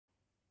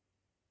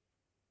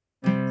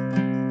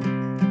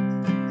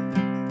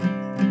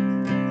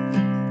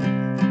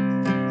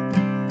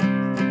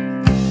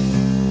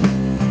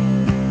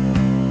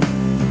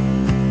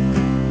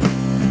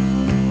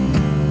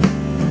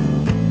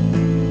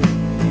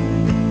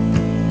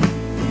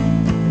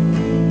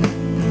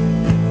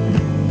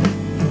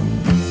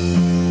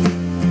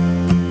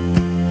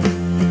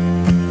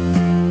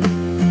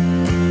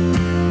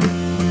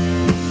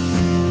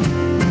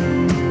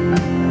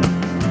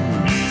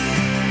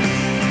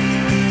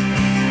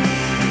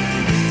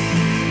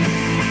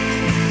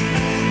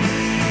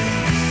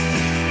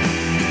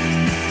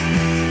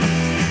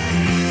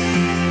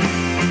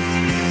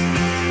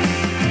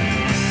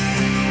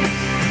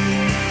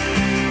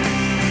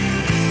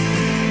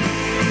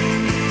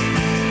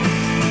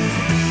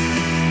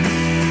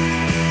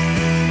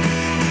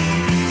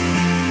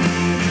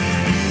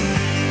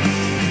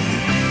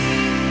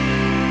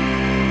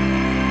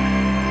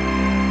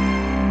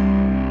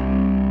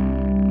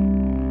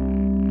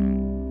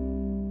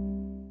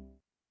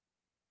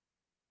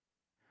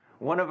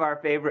One of our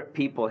favorite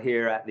people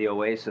here at the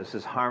Oasis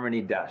is Harmony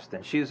Dust,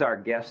 and she's our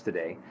guest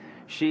today.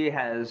 She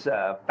has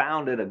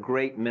founded a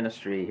great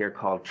ministry here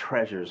called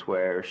Treasures,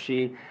 where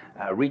she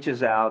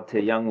reaches out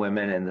to young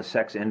women in the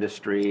sex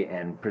industry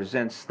and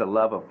presents the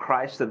love of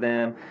Christ to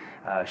them,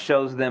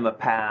 shows them a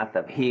path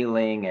of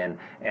healing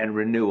and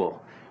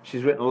renewal.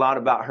 She's written a lot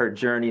about her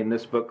journey in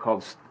this book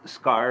called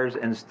Scars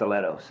and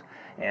Stilettos.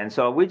 And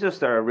so we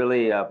just are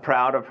really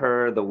proud of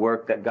her, the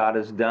work that God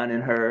has done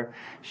in her.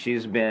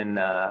 She's been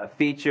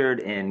featured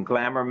in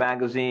Glamour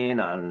magazine,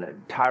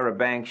 on Tyra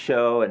Banks'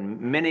 show, and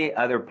many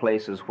other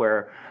places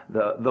where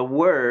the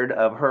word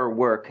of her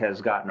work has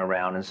gotten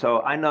around. And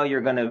so I know you're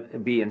going to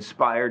be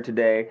inspired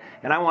today,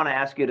 and I want to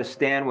ask you to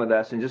stand with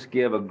us and just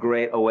give a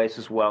great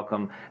Oasis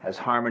welcome as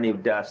Harmony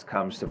of Dust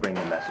comes to bring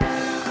the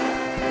message.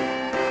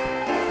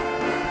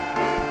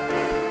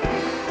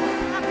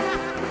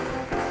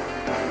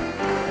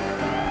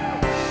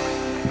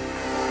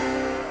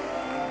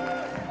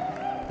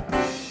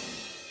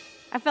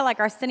 I feel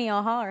like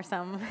Arsenio Hall or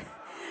something.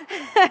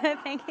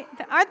 Thank you.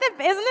 Isn't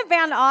the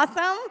band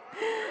awesome?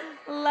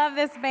 Love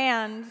this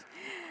band.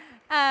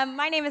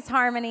 My name is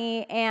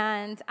Harmony,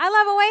 and I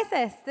love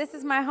Oasis. This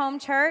is my home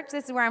church.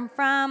 This is where I'm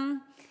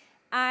from.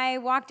 I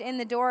walked in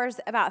the doors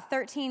about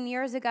 13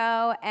 years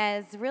ago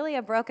as really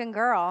a broken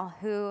girl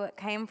who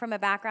came from a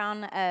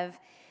background of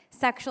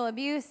sexual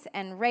abuse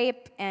and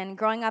rape and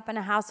growing up in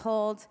a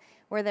household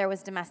where there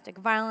was domestic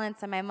violence,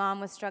 and my mom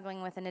was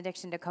struggling with an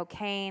addiction to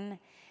cocaine.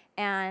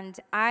 And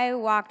I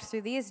walked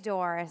through these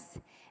doors,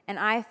 and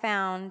I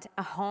found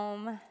a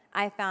home,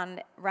 I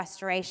found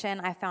restoration,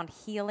 I found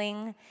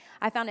healing,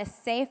 I found a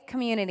safe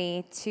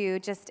community to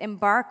just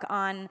embark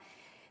on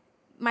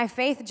my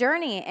faith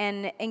journey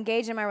and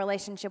engage in my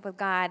relationship with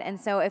God.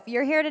 And so if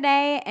you're here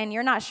today and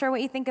you're not sure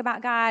what you think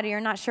about God, or you're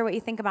not sure what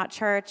you think about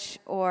church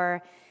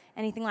or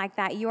anything like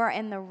that, you are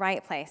in the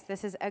right place.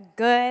 This is a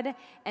good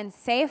and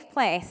safe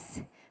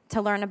place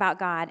to learn about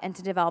God and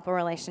to develop a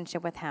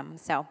relationship with Him.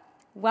 So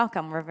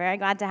welcome. We're very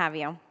glad to have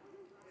you.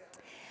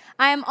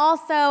 I am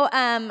also,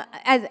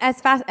 as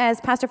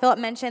Pastor Philip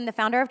mentioned, the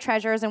founder of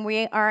Treasures, and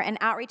we are an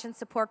outreach and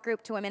support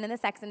group to women in the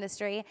sex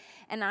industry.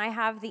 And I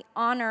have the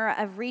honor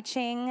of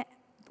reaching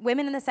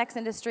women in the sex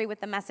industry with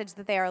the message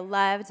that they are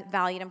loved,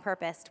 valued, and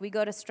purposed. We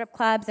go to strip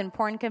clubs and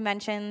porn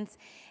conventions,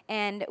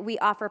 and we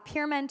offer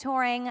peer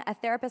mentoring, a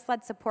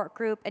therapist-led support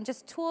group, and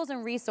just tools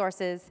and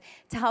resources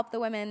to help the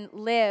women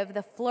live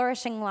the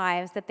flourishing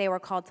lives that they were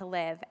called to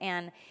live.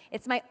 And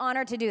it's my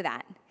honor to do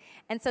that.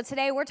 And so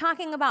today we're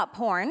talking about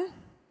porn.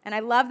 And I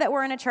love that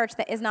we're in a church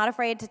that is not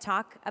afraid to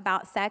talk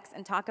about sex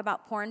and talk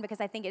about porn, because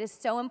I think it is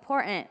so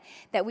important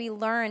that we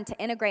learn to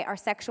integrate our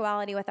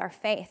sexuality with our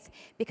faith,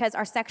 because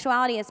our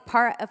sexuality is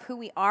part of who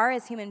we are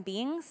as human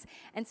beings.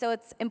 And so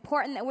it's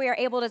important that we are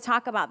able to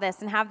talk about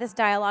this and have this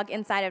dialogue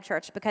inside of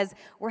church, because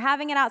we're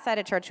having it outside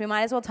of church. We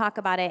might as well talk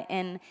about it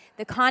in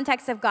the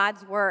context of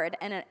God's word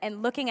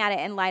and looking at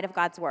it in light of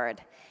God's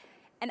word.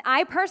 And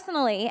I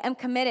personally am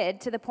committed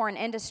to the porn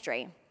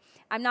industry.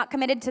 I'm not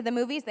committed to the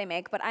movies they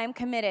make, but I'm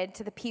committed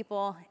to the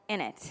people in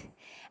it.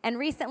 And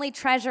recently,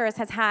 Treasures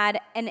has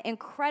had an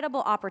incredible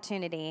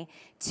opportunity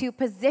to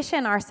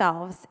position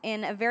ourselves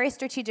in a very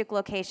strategic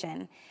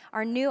location.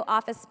 Our new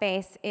office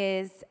space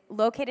is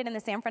located in the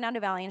San Fernando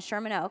Valley in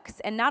Sherman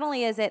Oaks, and not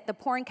only is it the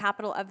porn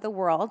capital of the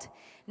world,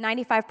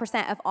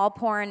 95% of all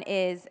porn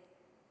is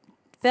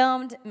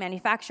filmed,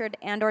 manufactured,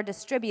 and or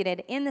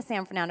distributed in the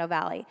San Fernando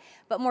Valley.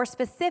 But more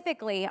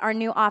specifically, our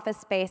new office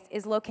space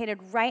is located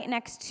right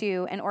next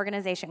to an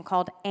organization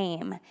called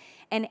AIM.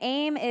 And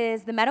AIM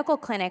is the medical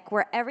clinic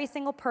where every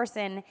single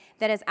person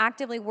that is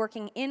actively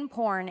working in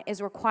porn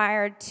is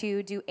required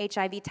to do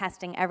HIV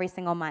testing every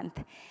single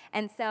month.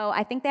 And so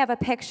I think they have a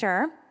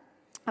picture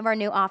of our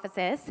new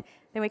offices.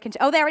 Then we can,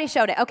 oh, they already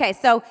showed it. Okay,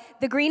 so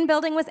the green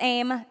building was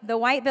AIM. The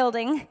white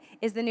building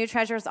is the new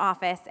Treasures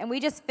office. And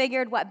we just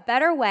figured what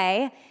better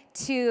way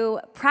to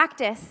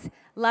practice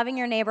loving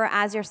your neighbor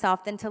as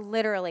yourself than to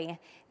literally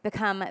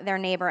become their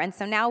neighbor. And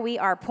so now we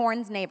are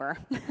porn's neighbor.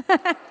 Isn't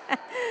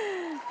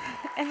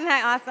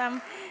that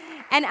awesome?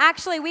 And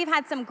actually, we've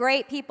had some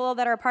great people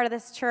that are a part of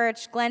this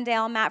church,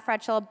 Glendale, Matt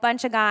Fretchel, a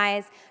bunch of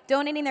guys,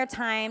 donating their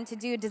time to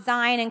do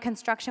design and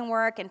construction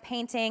work and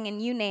painting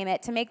and you name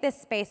it, to make this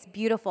space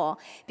beautiful.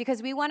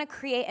 Because we want to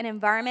create an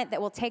environment that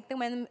will take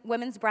the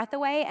women's breath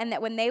away, and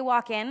that when they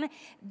walk in,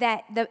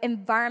 that the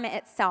environment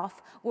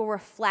itself will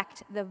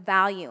reflect the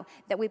value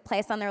that we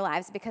place on their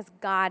lives, because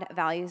God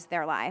values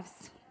their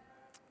lives.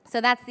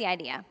 So that's the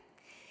idea.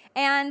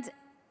 And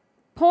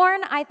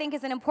porn, I think,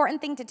 is an important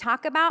thing to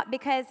talk about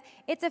because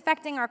it's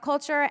affecting our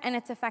culture and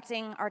it's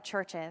affecting our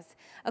churches.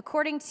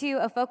 According to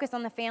a Focus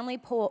on the Family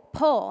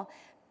poll,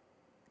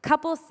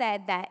 couples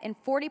said that in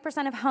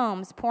 40% of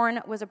homes,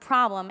 porn was a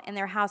problem in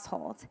their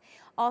household.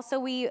 Also,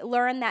 we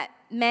learned that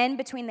men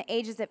between the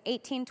ages of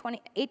 18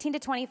 to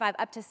 25,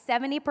 up to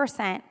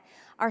 70%,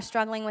 are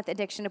struggling with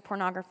addiction to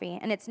pornography.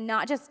 And it's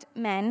not just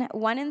men.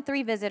 1 in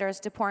 3 visitors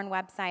to porn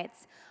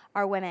websites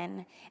are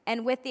women.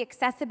 And with the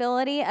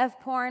accessibility of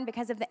porn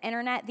because of the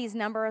internet, these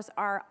numbers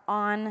are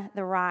on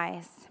the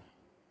rise.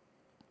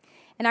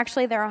 And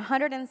actually, there are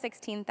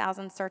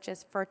 116,000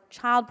 searches for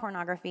child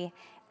pornography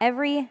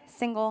every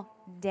single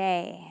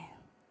day.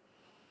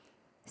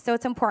 So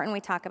it's important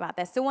we talk about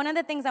this. So one of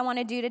the things I want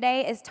to do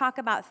today is talk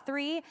about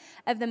 3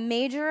 of the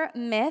major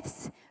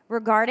myths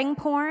regarding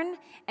porn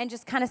and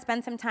just kind of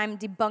spend some time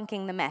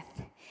debunking the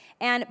myth.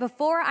 And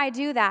before I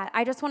do that,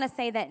 I just want to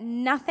say that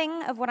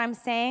nothing of what I'm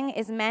saying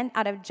is meant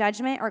out of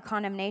judgment or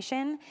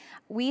condemnation.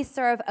 We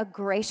serve a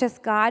gracious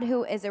God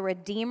who is a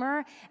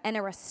redeemer and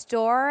a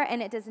restorer,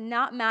 and it does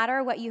not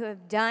matter what you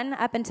have done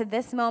up until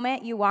this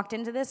moment. You walked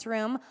into this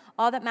room.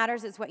 All that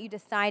matters is what you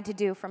decide to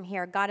do from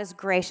here. God is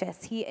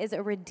gracious. He is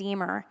a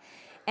redeemer.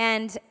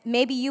 And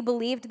maybe you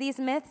believed these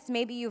myths.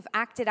 Maybe you've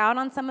acted out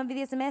on some of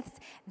these myths.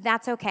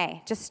 That's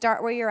okay. Just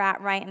start where you're at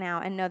right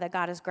now and know that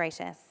God is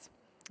gracious.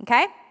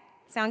 Okay?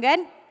 Sound good?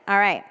 All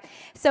right.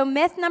 So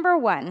myth number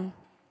 1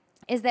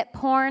 is that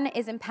porn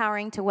is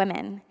empowering to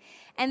women.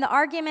 And the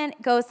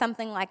argument goes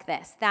something like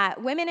this,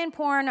 that women in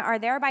porn are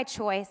there by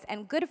choice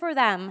and good for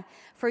them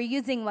for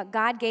using what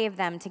God gave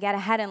them to get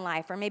ahead in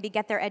life or maybe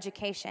get their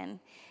education.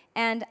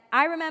 And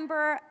I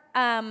remember,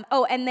 and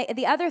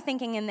the other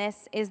thinking in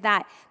this is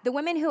that the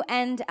women who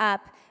end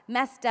up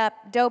messed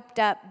up, doped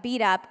up,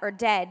 beat up, or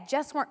dead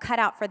just weren't cut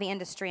out for the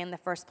industry in the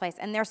first place,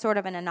 and they're sort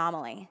of an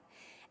anomaly.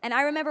 And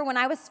I remember when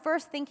I was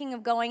first thinking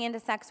of going into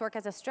sex work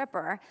as a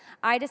stripper,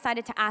 I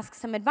decided to ask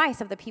some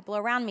advice of the people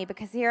around me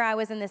because here I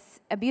was in this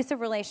abusive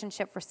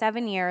relationship for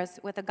 7 years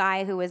with a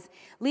guy who was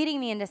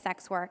leading me into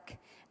sex work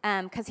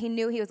because he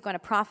knew he was going to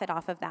profit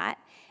off of that.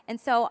 And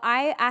so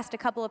I asked a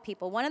couple of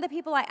people. One of the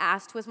people I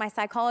asked was my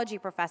psychology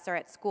professor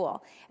at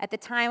school. At the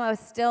time, I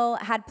still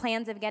had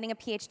plans of getting a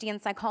PhD in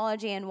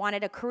psychology and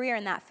wanted a career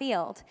in that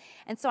field.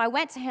 And so I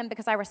went to him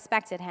because I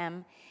respected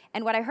him.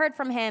 And what I heard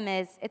from him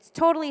is, it's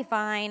totally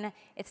fine.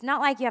 It's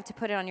not like you have to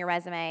put it on your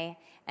resume.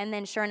 And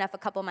then sure enough, a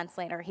couple months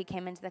later, he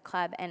came into the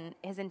club and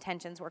his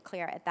intentions were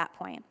clear at that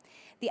point.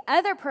 The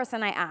other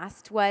person I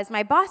asked was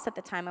my boss at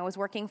the time. I was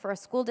working for a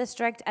school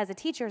district as a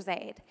teacher's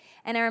aide.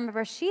 And I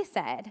remember she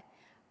said,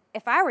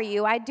 if I were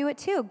you, I'd do it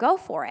too. Go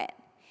for it.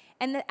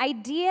 And the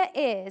idea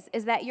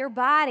is that your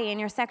body and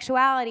your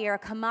sexuality are a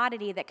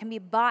commodity that can be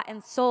bought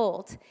and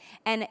sold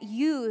and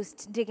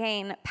used to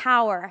gain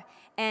power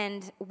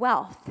and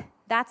wealth.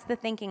 That's the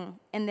thinking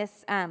in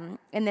this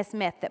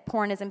myth that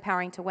porn is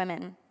empowering to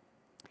women.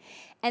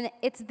 And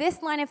it's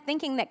this line of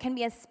thinking that can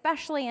be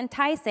especially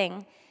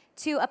enticing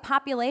to a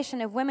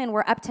population of women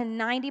where up to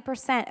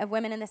 90% of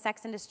women in the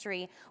sex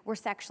industry were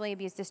sexually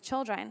abused as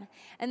children.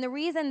 And the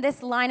reason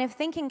this line of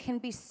thinking can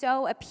be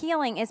so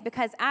appealing is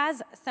because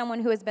as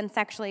someone who has been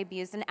sexually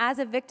abused and as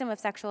a victim of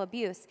sexual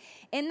abuse,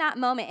 in that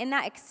moment, in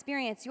that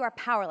experience, you are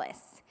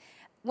powerless.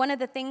 One of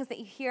the things that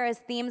you hear as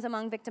themes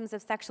among victims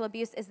of sexual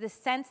abuse is the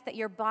sense that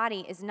your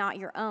body is not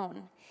your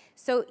own.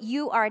 So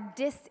you are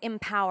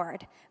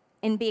disempowered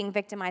in being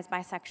victimized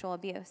by sexual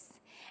abuse.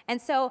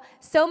 And so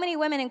many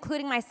women,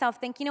 including myself,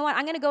 think, you know what,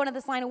 I'm going to go into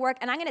this line of work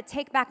and I'm going to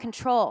take back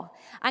control.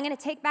 I'm going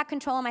to take back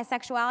control of my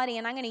sexuality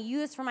and I'm going to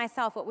use for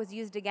myself what was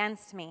used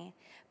against me.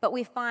 But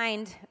we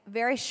find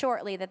very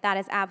shortly that that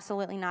is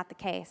absolutely not the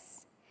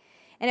case.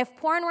 And if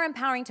porn were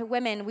empowering to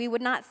women, we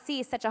would not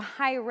see such a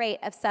high rate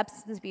of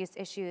substance abuse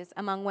issues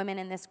among women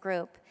in this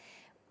group.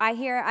 I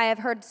have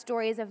heard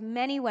stories of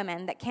many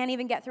women that can't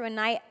even get through a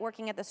night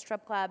working at the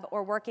strip club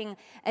or working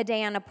a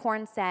day on a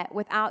porn set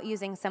without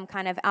using some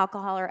kind of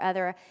alcohol or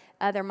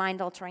other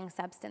mind-altering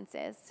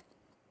substances.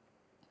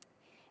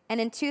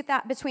 And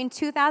between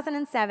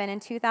 2007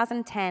 and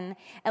 2010,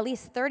 at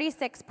least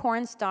 36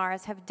 porn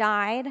stars have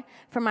died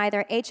from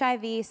either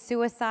HIV,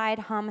 suicide,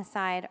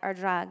 homicide, or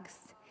drugs.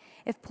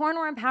 If porn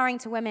were empowering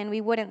to women,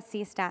 we wouldn't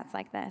see stats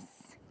like this.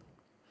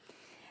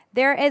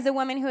 There is a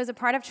woman who is a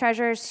part of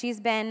Treasures. She's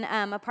been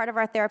a part of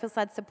our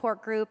therapist-led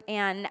support group,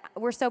 and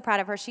we're so proud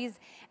of her. She's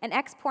an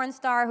ex-porn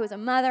star who's a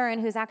mother and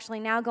who's actually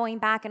now going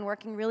back and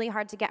working really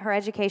hard to get her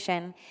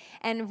education.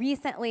 And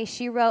recently,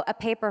 she wrote a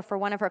paper for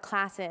one of her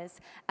classes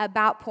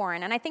about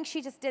porn. And I think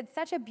she just did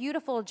such a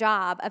beautiful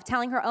job of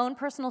telling her own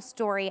personal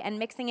story and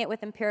mixing it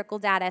with empirical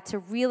data to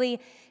really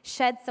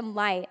shed some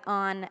light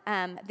on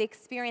the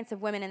experience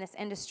of women in this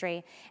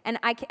industry. And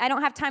I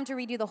don't have time to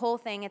read you the whole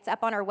thing. It's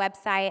up on our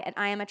website at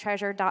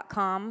iamatreasure.com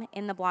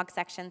in the blog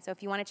section. So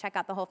if you want to check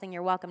out the whole thing,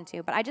 you're welcome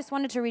to. But I just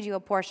wanted to read you a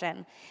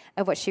portion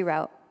of what she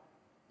wrote.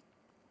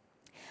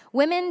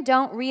 Women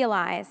don't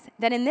realize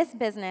that in this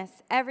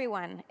business,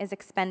 everyone is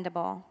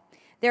expendable.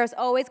 There's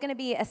always going to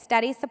be a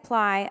steady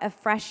supply of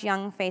fresh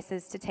young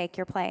faces to take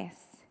your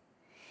place.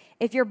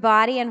 If your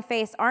body and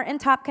face aren't in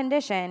top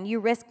condition, you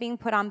risk being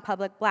put on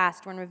public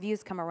blast when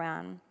reviews come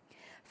around.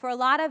 For a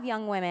lot of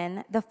young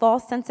women, the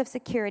false sense of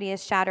security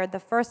is shattered the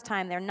first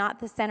time they're not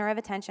the center of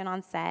attention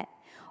on set,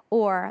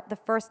 or the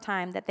first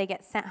time that they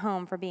get sent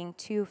home for being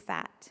too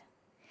fat.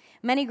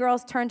 Many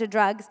girls turn to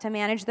drugs to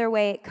manage their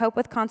weight, cope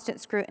with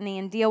constant scrutiny,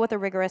 and deal with a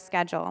rigorous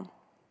schedule.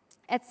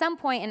 At some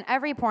point in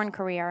every porn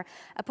career,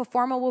 a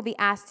performer will be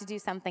asked to do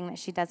something that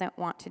she doesn't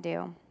want to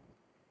do.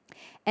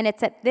 And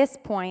it's at this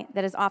point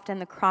that is often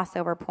the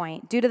crossover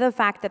point, due to the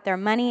fact that their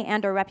money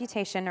and or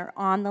reputation are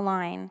on the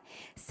line.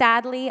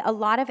 Sadly, a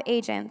lot of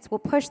agents will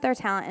push their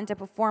talent into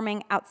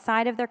performing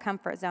outside of their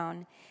comfort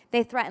zone.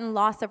 They threaten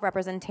loss of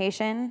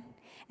representation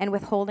and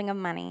withholding of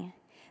money.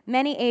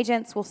 Many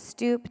agents will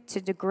stoop to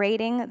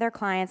degrading their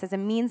clients as a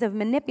means of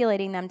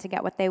manipulating them to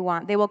get what they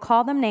want. They will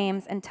call them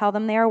names and tell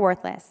them they are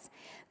worthless.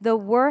 The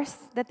worse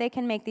that they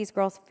can make these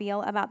girls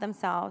feel about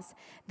themselves,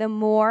 the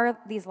more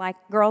these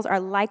girls are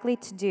likely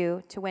to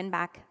do to win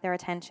back their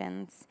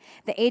attentions.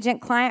 The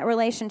agent-client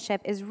relationship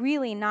is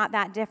really not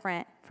that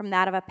different from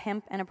that of a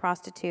pimp and a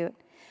prostitute.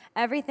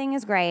 Everything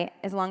is great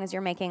as long as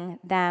you're making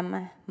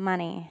them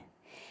money.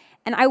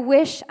 And I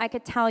wish I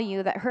could tell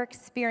you that her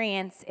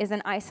experience is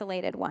an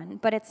isolated one,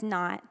 but it's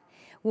not.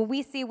 When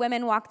we see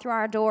women walk through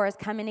our doors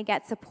coming to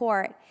get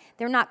support,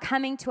 they're not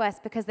coming to us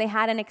because they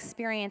had an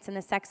experience in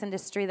the sex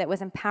industry that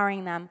was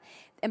empowering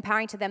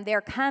to them.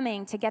 They're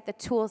coming to get the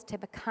tools to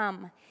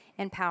become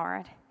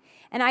empowered.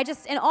 And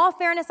in all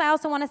fairness, I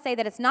also want to say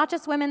that it's not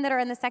just women that are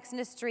in the sex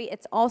industry,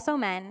 it's also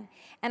men.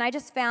 And I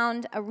just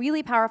found a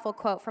really powerful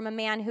quote from a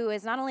man who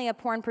is not only a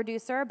porn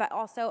producer, but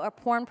also a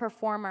porn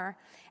performer.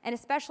 And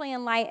especially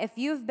in light, if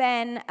you've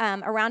been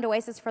around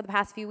Oasis for the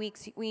past few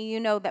weeks, you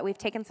know that we've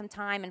taken some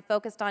time and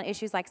focused on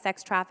issues like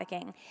sex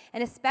trafficking.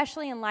 And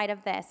especially in light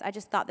of this, I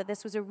just thought that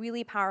this was a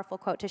really powerful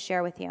quote to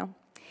share with you.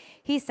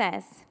 He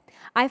says,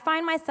 "I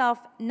find myself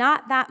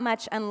not that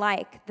much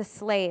unlike the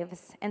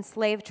slaves and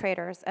slave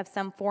traders of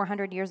some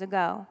 400 years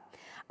ago.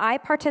 I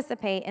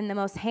participate in the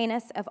most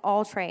heinous of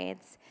all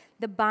trades,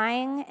 the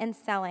buying and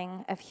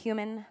selling of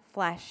human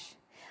flesh.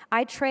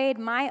 I trade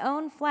my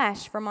own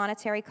flesh for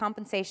monetary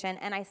compensation,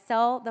 and I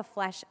sell the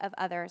flesh of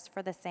others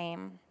for the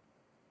same."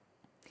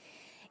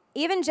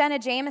 Even Jenna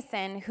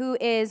Jameson, who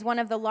is one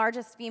of the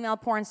largest female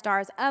porn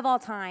stars of all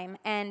time,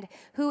 and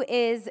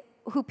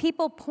who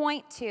people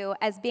point to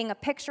as being a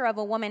picture of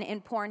a woman in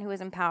porn who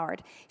is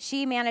empowered.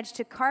 She managed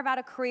to carve out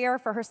a career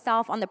for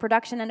herself on the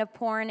production end of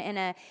porn in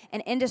an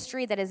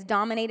industry that is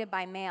dominated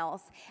by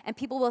males. And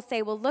people will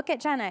say, well, look at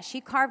Jenna. She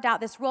carved out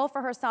this role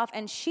for herself,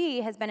 and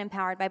she has been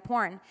empowered by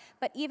porn.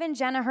 But even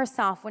Jenna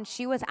herself, when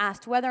she was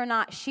asked whether or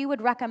not she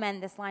would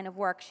recommend this line of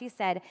work, she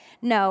said,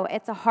 "No,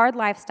 it's a hard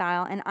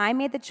lifestyle, and I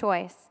made the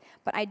choice,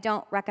 but I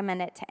don't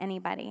recommend it to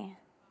anybody."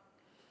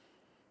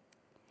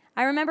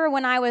 I remember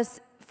when I was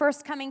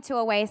first coming to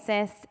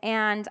Oasis,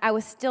 and I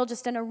was still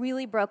just in a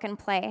really broken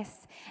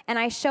place. And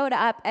I showed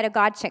up at a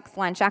God Chicks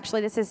lunch.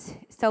 Actually, this is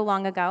so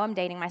long ago. I'm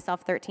dating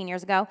myself 13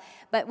 years ago.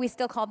 But we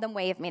still called them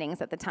wave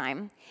meetings at the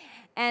time.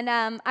 And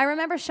I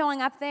remember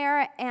showing up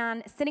there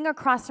and sitting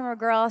across from a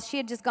girl. She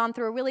had just gone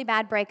through a really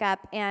bad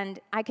breakup, and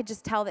I could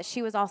just tell that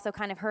she was also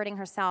kind of hurting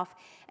herself.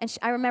 And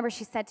I remember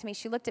she said to me,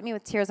 she looked at me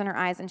with tears in her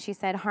eyes, and she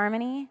said,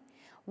 "Harmony,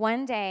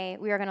 one day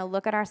we are going to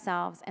look at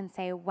ourselves and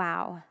say,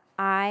 wow,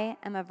 I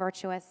am a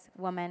virtuous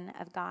woman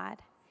of God."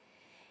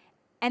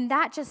 And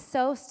that just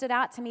so stood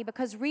out to me,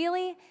 because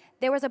really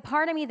there was a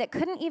part of me that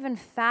couldn't even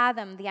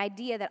fathom the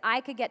idea that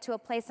I could get to a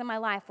place in my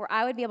life where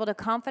I would be able to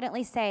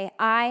confidently say,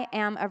 I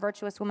am a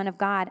virtuous woman of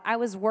God. I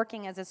was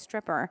working as a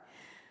stripper.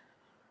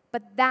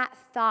 But that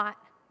thought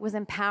was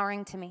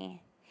empowering to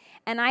me.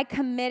 And I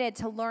committed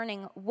to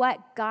learning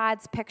what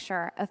God's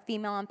picture of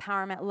female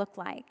empowerment looked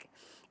like.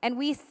 And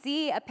we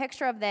see a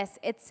picture of this.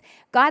 It's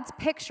God's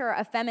picture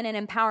of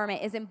feminine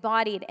empowerment is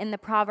embodied in the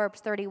Proverbs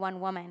 31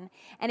 woman.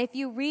 And if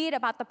you read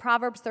about the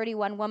Proverbs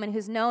 31 woman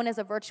who's known as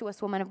a virtuous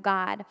woman of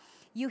God,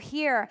 you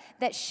hear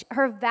that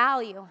her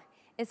value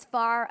is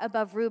far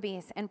above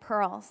rubies and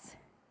pearls.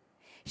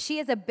 She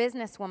is a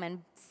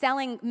businesswoman,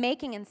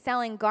 making and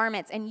selling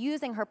garments and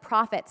using her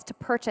profits to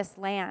purchase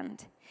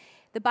land.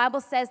 The Bible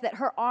says that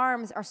her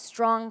arms are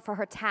strong for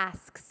her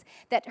tasks,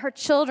 that her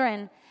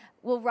children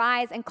will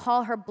rise and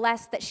call her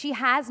blessed, that she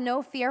has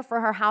no fear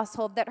for her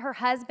household, that her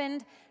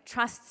husband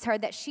trusts her,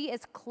 that she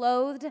is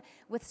clothed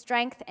with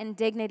strength and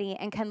dignity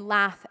and can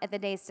laugh at the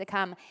days to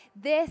come.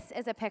 This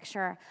is a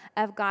picture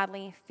of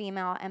godly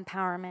female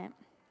empowerment.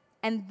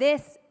 And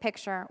this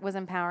picture was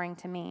empowering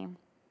to me.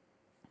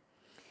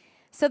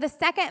 So the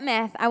second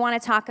myth I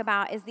want to talk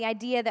about is the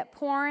idea that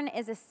porn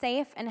is a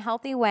safe and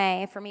healthy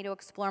way for me to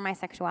explore my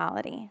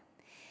sexuality.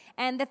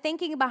 And the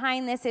thinking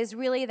behind this is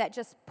really that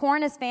just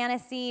porn is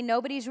fantasy,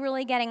 nobody's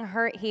really getting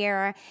hurt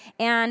here,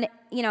 and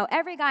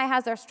every guy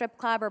has their strip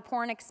club or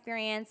porn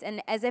experience,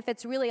 and as if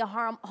it's really a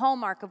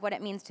hallmark of what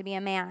it means to be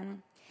a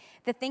man.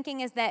 The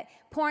thinking is that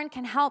porn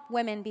can help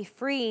women be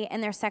free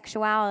in their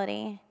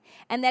sexuality,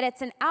 and that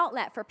it's an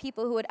outlet for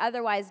people who would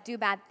otherwise do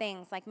bad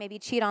things, like maybe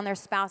cheat on their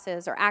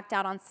spouses or act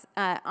out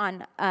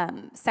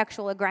on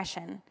sexual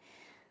aggression.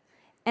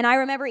 And I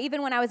remember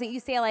even when I was at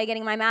UCLA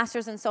getting my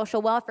master's in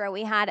social welfare,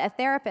 we had a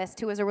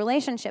therapist who was a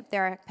relationship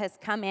therapist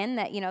come in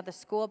that, the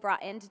school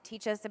brought in to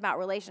teach us about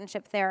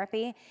relationship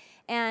therapy.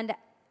 And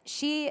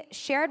she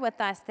shared with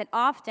us that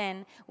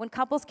often when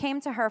couples came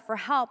to her for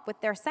help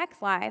with their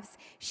sex lives,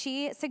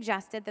 she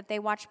suggested that they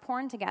watch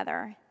porn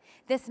together.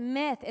 This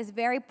myth is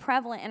very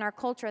prevalent in our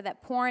culture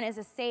that porn is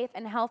a safe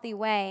and healthy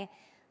way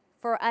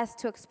for us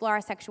to explore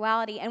our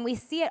sexuality. And we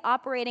see it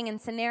operating in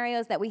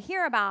scenarios that we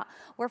hear about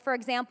where, for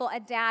example, a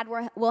dad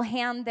will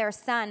hand their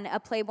son a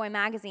Playboy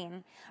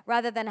magazine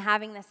rather than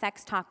having the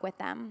sex talk with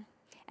them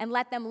and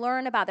let them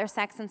learn about their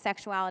sex and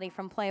sexuality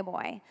from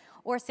Playboy.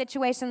 Or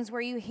situations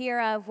where you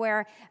hear of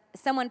where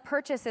someone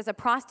purchases a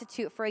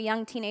prostitute for a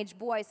young teenage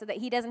boy so that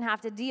he doesn't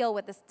have to deal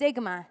with the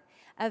stigma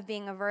of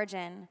being a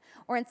virgin.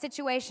 Or in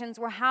situations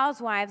where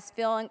housewives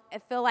feel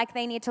like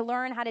they need to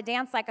learn how to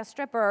dance like a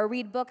stripper or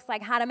read books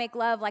like How to Make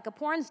Love Like a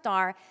Porn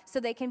Star so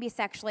they can be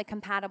sexually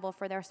compatible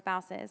for their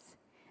spouses.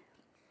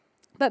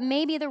 But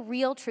maybe the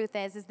real truth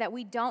is that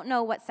we don't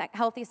know what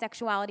healthy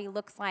sexuality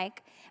looks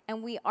like,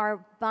 and we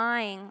are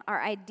buying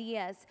our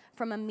ideas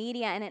from a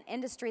media and an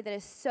industry that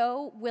is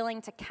so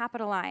willing to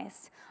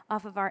capitalize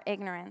off of our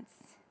ignorance.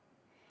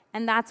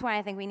 And that's why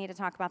I think we need to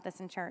talk about this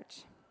in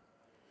church.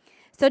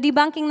 So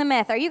debunking the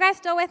myth. Are you guys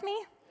still with me?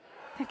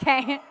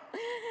 Okay.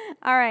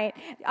 All right.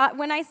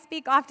 When I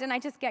speak often, I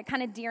just get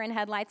kind of deer in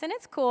headlights, and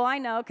it's cool, I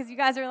know, because you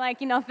guys are like,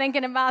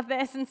 thinking about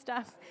this and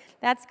stuff.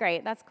 That's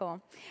great. That's cool.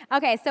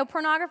 Okay, so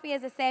pornography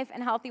is a safe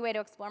and healthy way to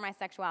explore my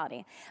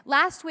sexuality.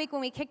 Last week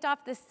when we kicked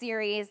off this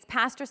series,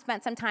 Pastor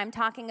spent some time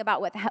talking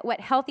about what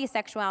healthy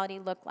sexuality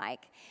looked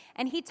like.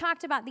 And he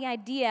talked about the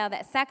idea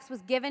that sex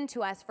was given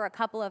to us for a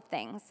couple of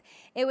things.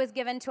 It was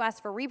given to us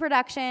for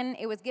reproduction,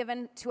 it was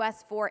given to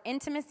us for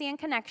intimacy and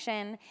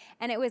connection,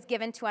 and it was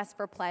given to us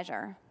for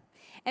pleasure.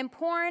 And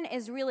porn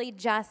is really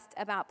just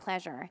about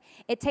pleasure.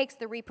 It takes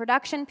the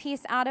reproduction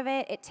piece out of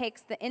it, it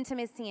takes the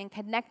intimacy and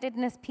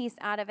connectedness piece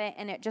out of it,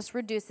 and it just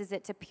reduces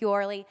it to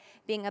purely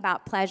being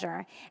about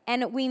pleasure.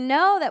 And we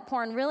know that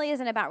porn really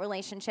isn't about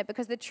relationship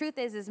because the truth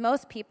is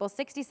most people,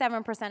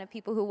 67% of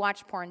people who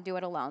watch porn do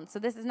it alone. So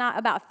this is not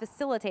about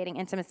facilitating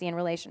intimacy and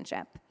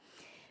relationship.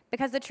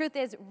 Because the truth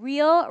is,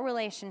 real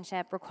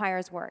relationship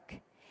requires work.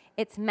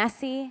 It's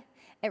messy.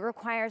 It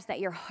requires that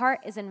your heart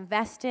is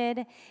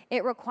invested.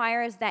 It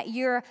requires that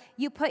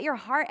you put your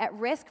heart at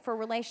risk for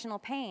relational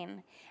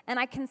pain. And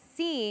I can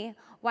see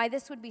why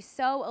this would be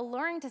so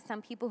alluring to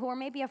some people who are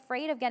maybe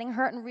afraid of getting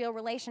hurt in real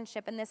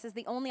relationship, and this is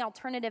the only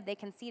alternative they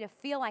can see to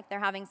feel like they're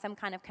having some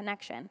kind of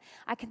connection.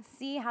 I can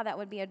see how that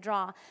would be a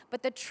draw.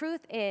 But the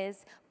truth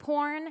is,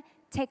 porn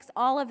takes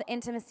all of the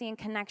intimacy and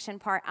connection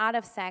part out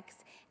of sex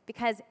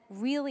because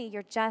really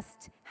you're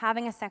just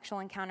having a sexual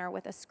encounter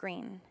with a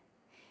screen.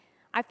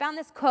 I found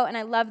this quote, and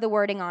I love the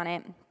wording on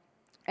it.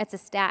 It's a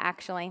stat,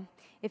 actually.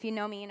 If you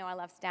know me, you know I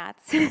love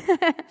stats.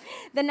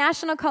 The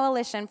National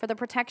Coalition for the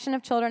Protection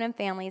of Children and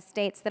Families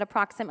states that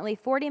approximately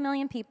 40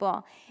 million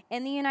people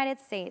in the United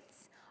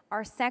States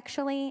are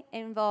sexually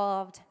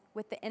involved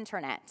with the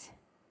internet.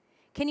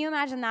 Can you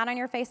imagine that on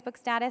your Facebook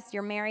status?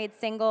 You're married,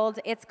 singled,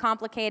 it's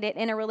complicated,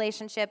 in a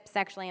relationship,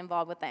 sexually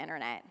involved with the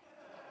internet.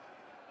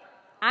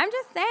 I'm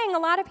just saying, a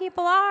lot of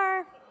people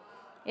are.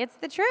 It's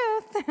the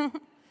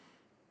truth.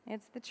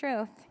 It's the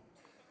truth.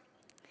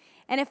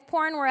 And if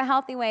porn were a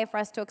healthy way for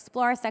us to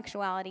explore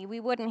sexuality, we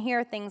wouldn't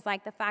hear things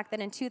like the fact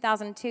that in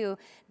 2002,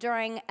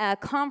 during a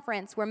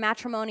conference where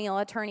matrimonial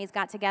attorneys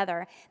got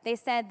together, they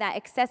said that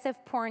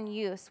excessive porn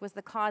use was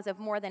the cause of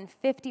more than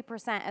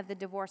 50% of the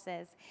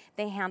divorces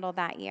they handled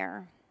that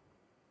year.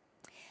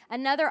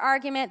 Another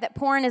argument that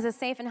porn is a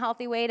safe and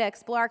healthy way to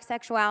explore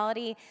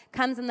sexuality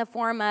comes in the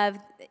form of,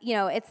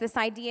 it's this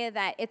idea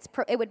that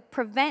it would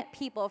prevent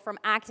people from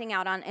acting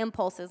out on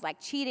impulses like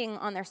cheating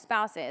on their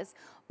spouses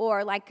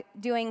or like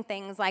doing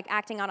things like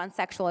acting out on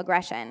sexual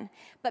aggression.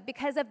 But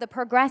because of the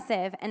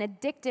progressive and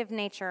addictive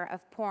nature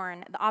of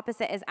porn, the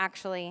opposite is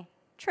actually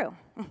true.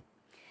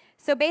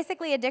 So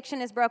basically, addiction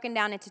is broken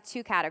down into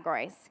two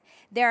categories.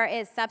 There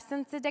is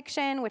substance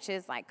addiction, which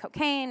is like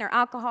cocaine or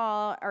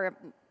alcohol or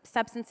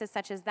substances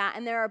such as that,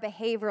 and there are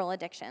behavioral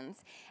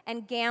addictions.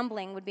 And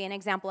gambling would be an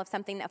example of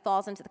something that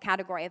falls into the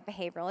category of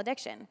behavioral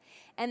addiction.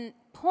 And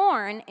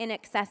porn in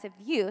excessive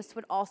use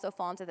would also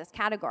fall into this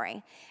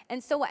category.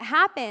 And so what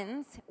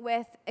happens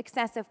with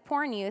excessive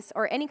porn use,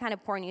 or any kind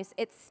of porn use,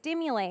 it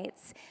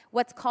stimulates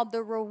what's called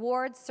the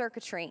reward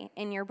circuitry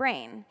in your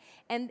brain.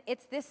 And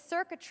it's this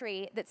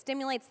circuitry that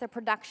stimulates the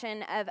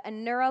production of a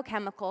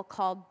neurochemical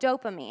called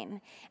dopamine.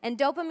 And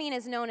dopamine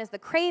is known as the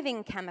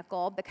craving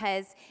chemical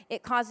because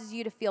it causes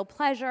you to feel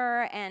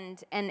pleasure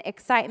and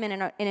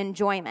excitement and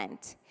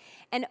enjoyment.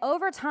 And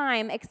over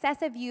time,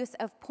 excessive use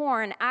of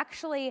porn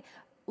actually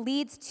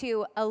leads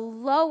to a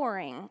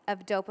lowering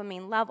of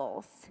dopamine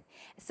levels.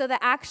 So that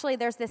actually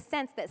there's this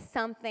sense that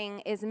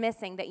something is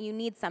missing, that you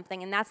need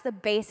something, and that's the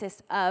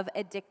basis of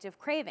addictive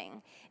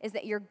craving, is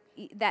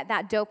that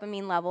that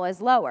dopamine level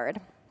is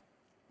lowered.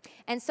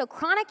 And so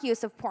chronic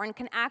use of porn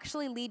can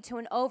actually lead to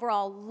an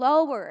overall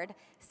lowered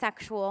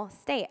sexual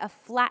state, a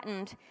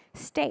flattened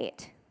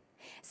state.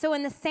 So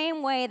in the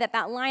same way that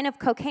that line of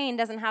cocaine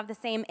doesn't have the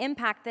same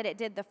impact that it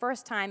did the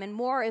first time, and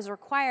more is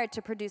required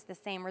to produce the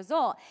same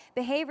result,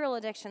 behavioral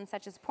addiction,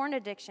 such as porn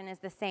addiction, is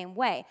the same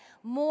way.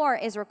 More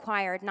is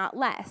required, not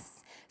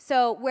less.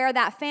 So where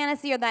that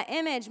fantasy or that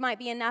image might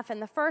be enough in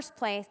the first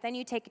place, then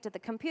you take it to the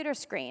computer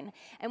screen.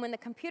 And when the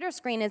computer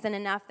screen isn't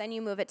enough, then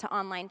you move it to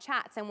online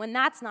chats. And when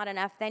that's not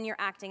enough, then you're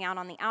acting out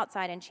on the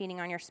outside and cheating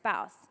on your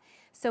spouse.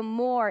 So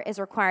more is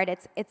required.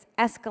 It's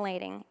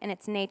escalating in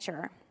its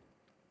nature.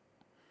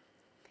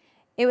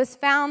 It was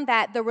found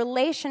that the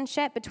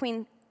relationship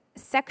between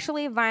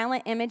sexually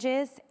violent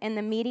images in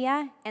the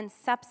media and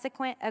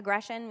subsequent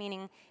aggression,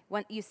 meaning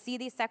when you see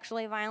these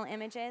sexually violent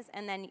images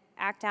and then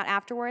act out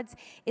afterwards,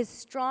 is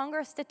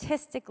stronger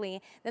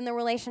statistically than the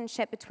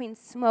relationship between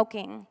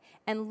smoking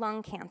and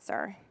lung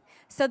cancer.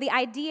 So the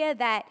idea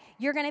that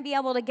you're going to be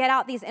able to get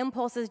out these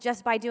impulses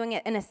just by doing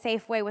it in a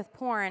safe way with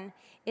porn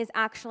is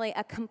actually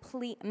a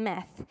complete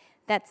myth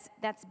that's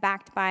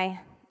backed by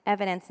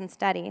evidence and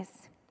studies.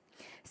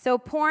 So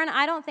porn,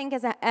 I don't think,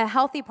 is a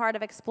healthy part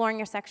of exploring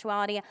your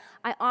sexuality.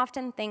 I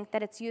often think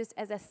that it's used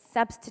as a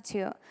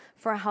substitute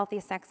for a healthy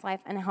sex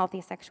life and a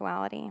healthy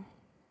sexuality.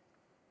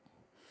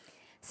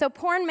 So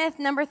porn myth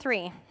number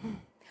 3.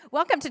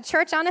 Welcome to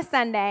church on a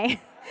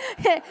Sunday.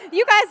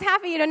 You guys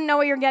happy you didn't know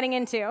what you're getting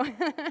into.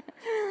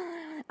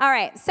 All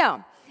right,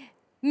 so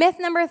myth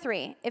number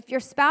 3. If your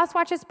spouse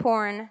watches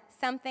porn,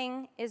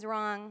 something is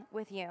wrong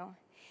with you.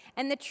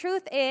 And the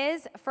truth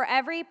is, for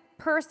every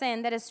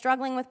person that is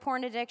struggling with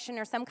porn addiction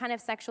or some kind of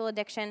sexual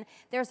addiction,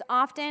 there's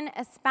often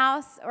a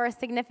spouse or a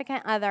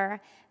significant other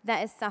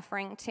that is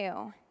suffering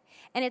too.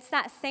 And it's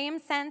that same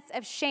sense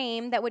of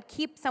shame that would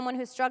keep someone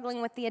who's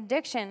struggling with the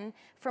addiction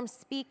from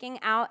speaking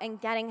out and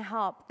getting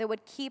help, that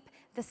would keep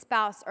the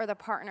spouse or the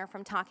partner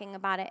from talking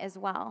about it as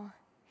well.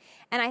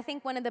 And I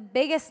think one of the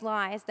biggest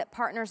lies that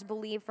partners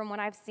believe, from what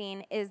I've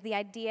seen, is the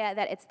idea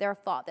that it's their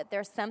fault, that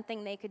there's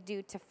something they could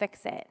do to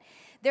fix it.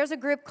 There's a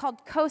group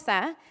called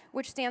COSA,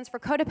 which stands for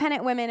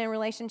Codependent Women in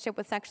Relationship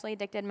with Sexually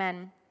Addicted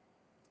Men.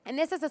 And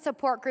this is a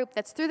support group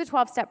that's through the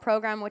 12-step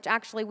program, which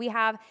actually we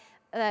have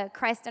the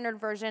Christ-centered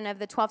version of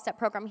the 12-step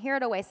program here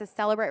at Oasis,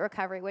 Celebrate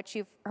Recovery, which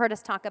you've heard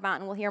us talk about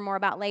and we'll hear more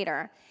about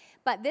later.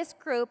 But this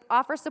group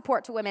offers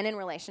support to women in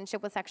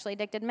relationship with sexually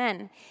addicted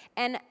men.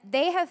 And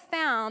they have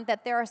found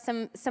that there are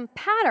some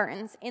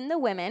patterns in the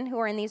women who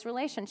are in these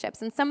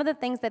relationships. And some of the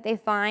things that they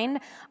find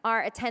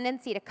are a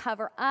tendency to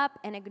cover up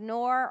and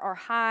ignore or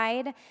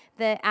hide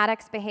the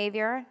addict's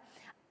behavior,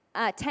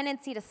 a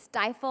tendency to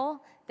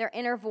stifle their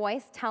inner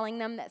voice telling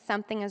them that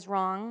something is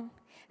wrong,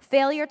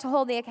 failure to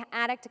hold the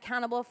addict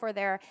accountable for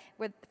their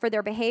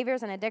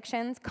behaviors and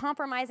addictions,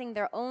 compromising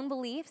their own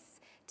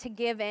beliefs to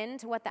give in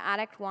to what the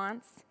addict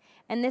wants.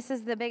 And this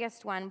is the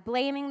biggest one,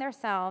 blaming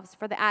themselves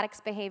for the addict's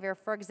behavior.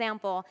 For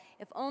example,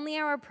 if only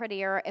I were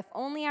prettier, if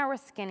only I were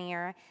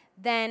skinnier,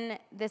 then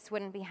this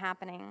wouldn't be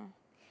happening.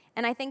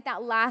 And I think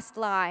that last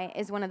lie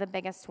is one of the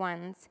biggest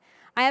ones.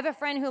 I have a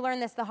friend who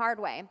learned this the hard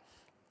way.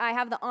 I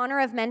have the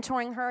honor of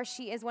mentoring her.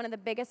 She is one of the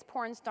biggest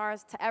porn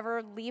stars to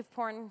ever leave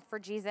porn for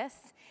Jesus.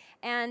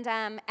 And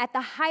at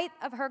the height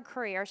of her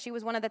career, she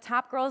was one of the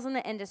top girls in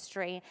the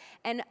industry.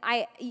 And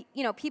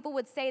people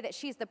would say that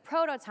she's the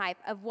prototype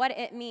of what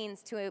it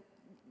means to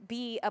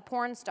be a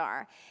porn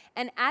star.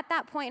 And at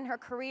that point in her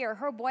career,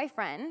 her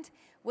boyfriend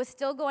was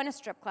still going to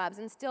strip clubs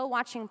and still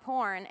watching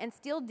porn and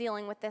still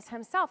dealing with this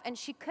himself. And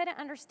she couldn't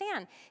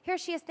understand. Here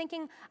she is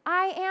thinking,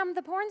 I am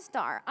the porn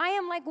star. I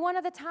am like one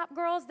of the top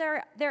girls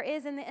there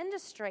is in the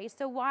industry.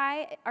 So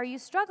why are you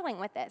struggling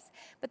with this?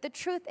 But the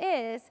truth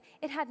is,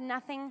 it had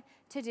nothing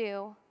to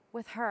do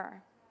with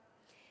her.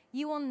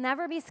 You will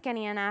never be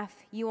skinny enough.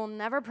 You will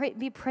never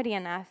be pretty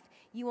enough.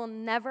 You will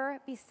never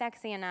be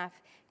sexy enough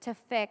to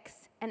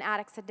fix an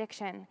addict's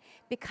addiction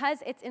because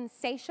it's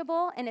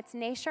insatiable in its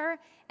nature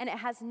and it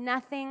has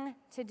nothing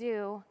to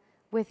do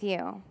with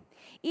you.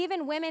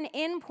 Even women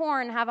in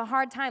porn have a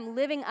hard time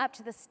living up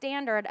to the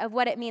standard of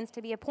what it means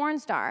to be a porn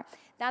star.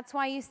 That's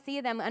why you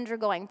see them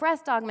undergoing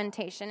breast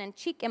augmentation and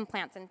cheek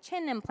implants and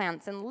chin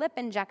implants and lip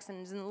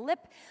injections and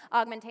lip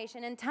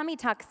augmentation and tummy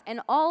tucks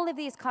and all of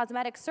these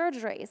cosmetic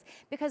surgeries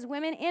because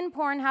women in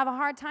porn have a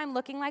hard time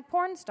looking like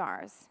porn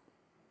stars.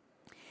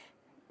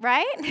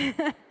 Right?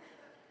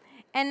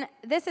 And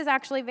this is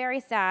actually very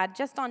sad.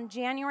 Just on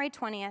January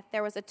 20th,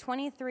 there was a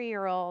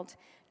 23-year-old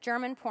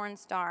German porn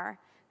star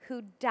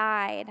who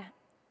died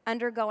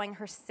undergoing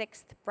her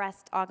 6th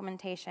breast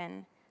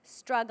augmentation.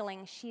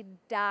 Struggling, she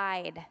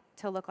died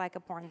to look like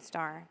a porn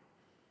star.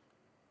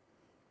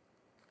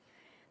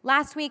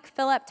 Last week,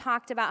 Philip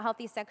talked about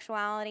healthy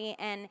sexuality,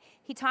 and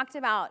he talked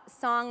about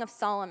Song of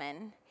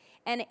Solomon.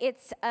 And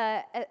it's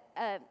a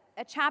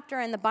chapter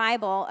in the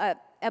Bible,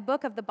 a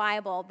book of the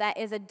Bible that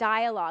is a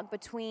dialogue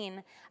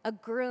between a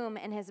groom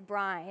and his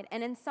bride.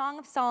 And in Song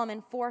of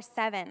Solomon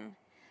 4:7,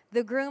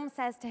 the groom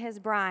says to his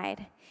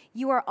bride,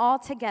 "You are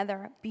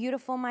altogether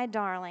beautiful, my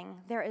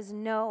darling. There is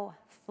no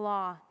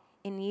flaw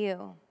in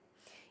you."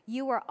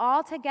 You are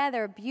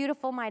altogether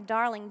beautiful, my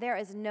darling. There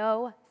is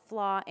no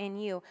flaw in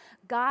you.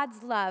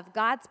 God's love,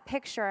 God's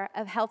picture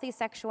of healthy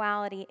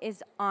sexuality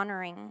is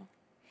honoring.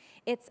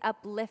 It's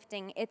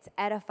uplifting. It's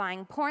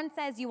edifying. Porn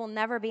says you will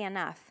never be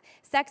enough.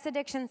 Sex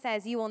addiction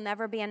says you will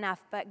never be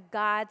enough. But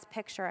God's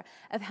picture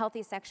of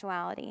healthy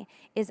sexuality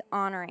is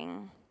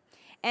honoring.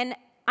 And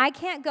I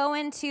can't go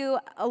into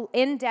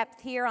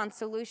in-depth here on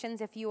solutions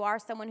if you are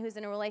someone who's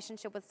in a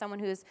relationship with someone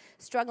who's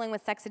struggling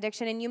with sex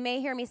addiction. And you may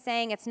hear me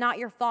saying it's not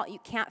your fault, you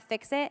can't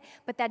fix it,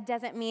 but that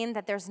doesn't mean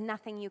that there's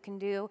nothing you can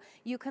do.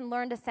 You can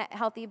learn to set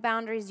healthy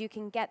boundaries, you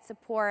can get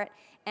support,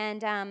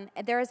 and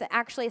there is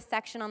actually a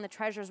section on the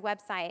Treasures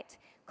website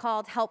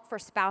called Help for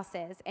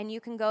Spouses, and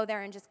you can go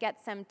there and just get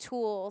some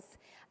tools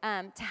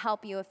to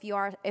help you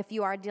if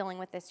you are dealing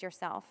with this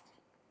yourself.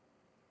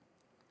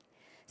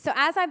 So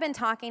as I've been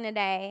talking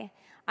today,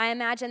 I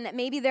imagine that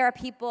maybe there are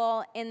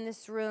people in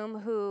this room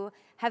who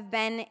have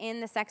been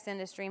in the sex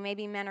industry,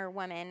 maybe men or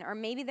women, or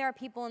maybe there are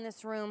people in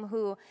this room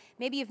who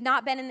maybe you've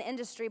not been in the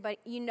industry, but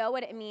you know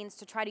what it means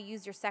to try to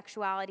use your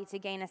sexuality to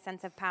gain a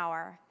sense of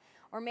power.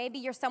 Or maybe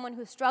you're someone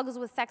who struggles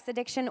with sex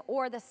addiction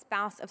or the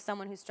spouse of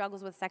someone who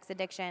struggles with sex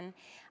addiction.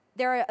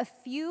 There are a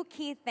few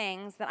key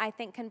things that I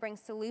think can bring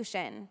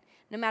solution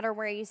no matter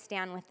where you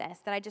stand with this,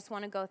 that I just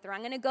want to go through. I'm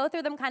going to go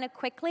through them kind of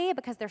quickly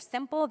because they're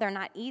simple, they're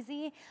not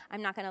easy.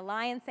 I'm not going to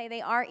lie and say they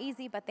are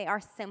easy, but they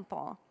are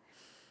simple.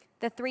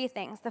 The three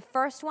things. The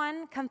first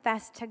one,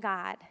 confess to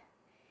God.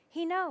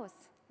 He knows.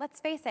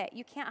 Let's face it,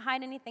 you can't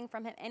hide anything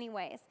from him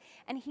anyways.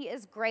 And he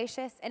is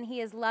gracious and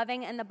he is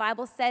loving, and the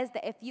Bible says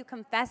that if you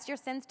confess your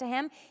sins to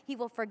him, he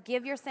will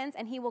forgive your sins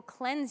and he will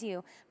cleanse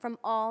you from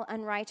all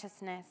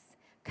unrighteousness.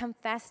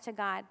 Confess to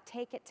God.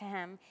 Take it to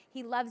him.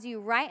 He loves you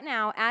right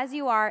now as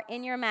you are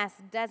in your mess.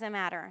 Doesn't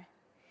matter.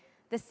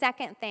 The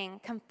second thing,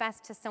 confess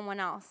to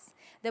someone else.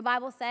 The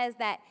Bible says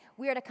that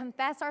we are to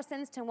confess our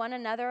sins to one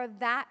another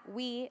that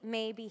we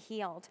may be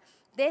healed.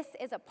 This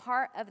is a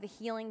part of the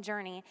healing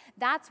journey.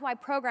 That's why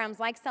programs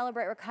like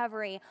Celebrate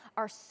Recovery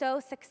are so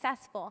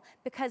successful,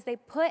 because they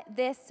put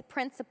this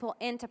principle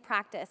into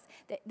practice.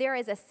 That there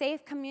is a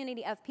safe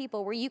community of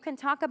people where you can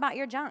talk about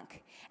your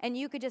junk and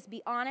you could just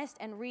be honest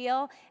and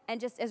real, and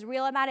just as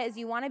real about it as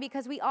you want to,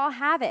 because we all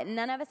have it.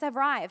 None of us have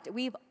arrived.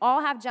 We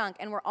all have junk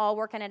and we're all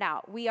working it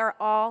out. We are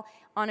all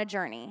on a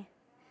journey.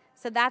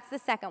 So that's the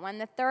second one.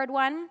 The third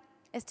one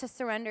is to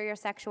surrender your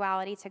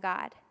sexuality to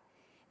God.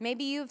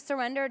 Maybe you've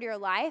surrendered your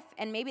life,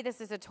 and maybe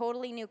this is a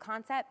totally new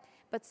concept,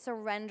 but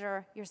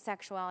surrender your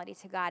sexuality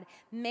to God.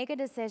 Make a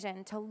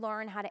decision to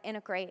learn how to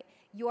integrate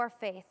your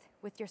faith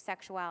with your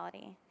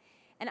sexuality.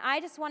 And I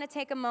just want to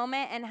take a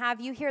moment and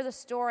have you hear the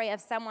story of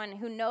someone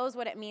who knows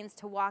what it means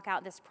to walk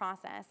out this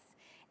process.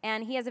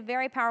 And he has a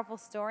very powerful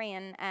story,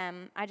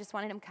 and I just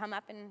wanted him to come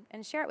up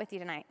and share it with you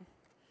tonight.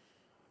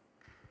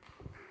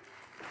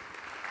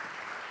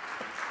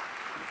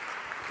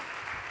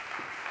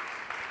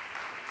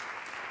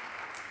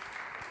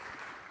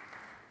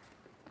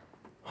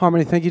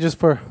 Harmony, thank you just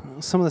for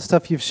some of the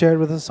stuff you've shared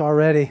with us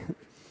already.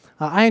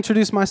 I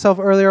introduced myself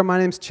earlier. My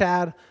name's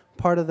Chad,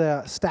 part of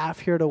the staff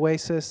here at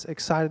Oasis.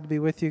 Excited to be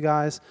with you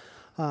guys.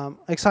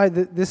 Excited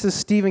that this is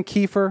Stephen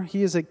Kiefer.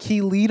 He is a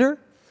key leader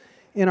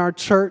in our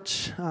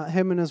church.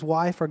 Him and his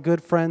wife are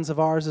good friends of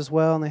ours as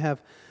well, and they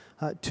have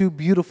two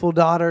beautiful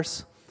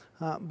daughters.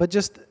 But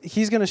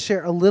he's going to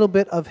share a little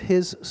bit of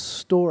his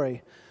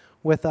story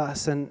with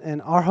us,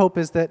 and our hope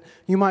is that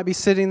you might be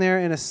sitting there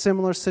in a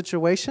similar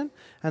situation,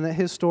 and that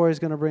his story is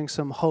going to bring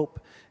some hope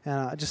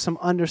and just some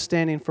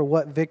understanding for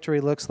what victory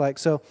looks like.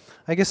 So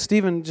I guess,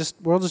 Stephen,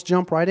 we'll just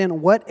jump right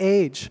in. What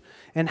age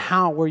and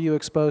how were you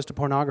exposed to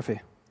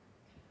pornography?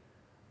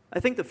 I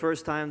think the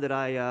first time that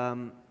I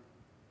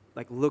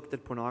looked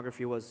at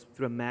pornography was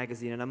through a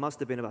magazine, and I must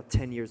have been about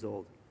 10 years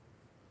old.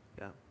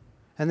 Yeah.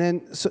 And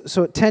then,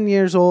 so at 10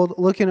 years old,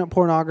 looking at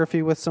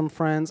pornography with some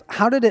friends,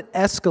 how did it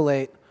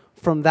escalate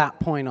from that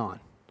point on?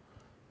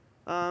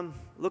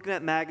 Looking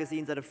at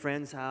magazines at a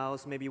friend's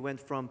house, maybe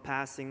went from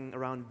passing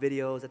around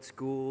videos at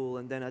school,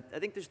 and then I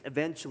think just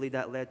eventually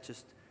that led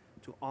just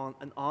to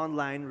an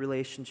online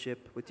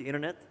relationship with the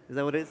internet. Is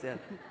that what it is? Yeah.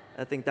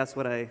 I think that's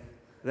what I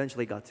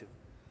eventually got to.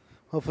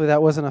 Hopefully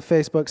that wasn't a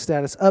Facebook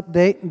status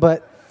update,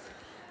 but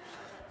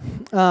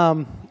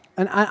and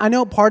I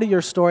know part of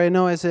your story, I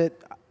know, is that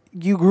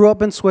you grew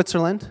up in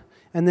Switzerland,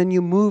 and then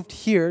you moved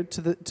here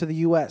to the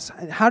U.S.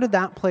 How did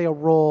that play a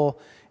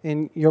role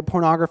in your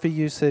pornography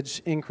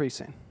usage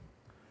increasing?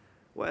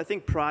 Well, I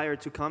think prior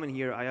to coming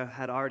here, I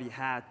had already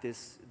had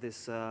this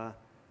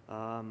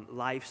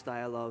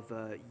lifestyle of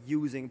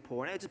using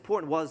porn.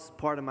 Porn was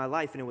part of my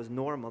life, and it was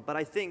normal. But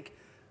I think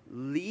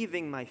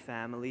leaving my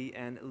family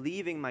and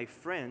leaving my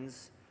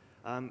friends,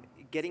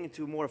 getting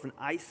into more of an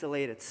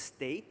isolated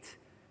state,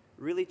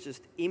 really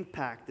just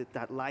impacted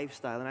that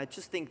lifestyle. And I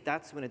just think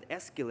that's when it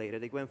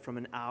escalated. It went from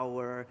an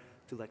hour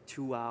to like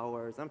 2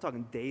 hours. I'm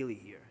talking daily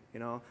here,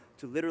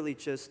 to literally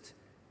just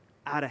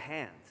out of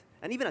hand.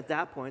 And even at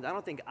that point, I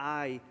don't think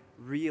I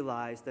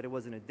realized that it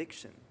was an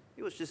addiction.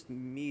 It was just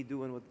me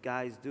doing what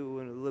guys do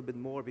and a little bit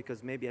more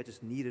because maybe I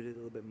just needed it a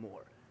little bit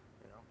more.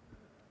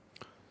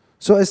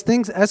 So as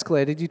things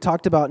escalated, you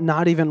talked about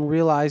not even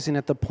realizing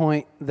at the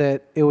point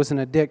that it was an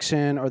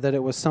addiction or that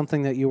it was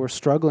something that you were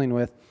struggling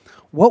with.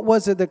 What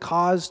was it that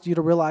caused you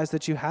to realize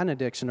that you had an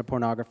addiction to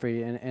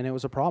pornography and it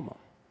was a problem?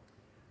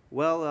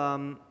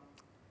 Well,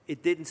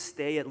 it didn't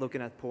stay at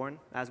looking at porn.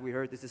 As we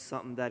heard, this is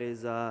something that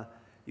is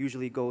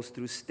usually goes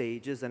through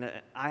stages. And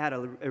I had a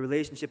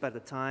relationship at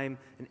the time,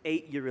 an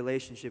 8-year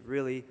relationship,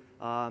 really,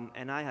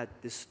 and I had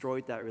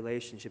destroyed that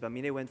relationship. I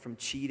mean, it went from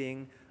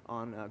cheating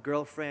on a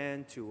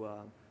girlfriend to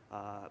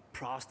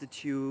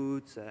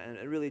prostitutes, and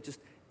it really just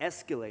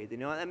escalated, you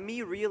know. And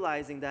me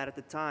realizing that at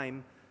the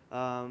time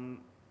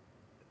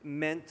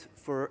meant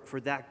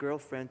for that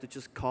girlfriend to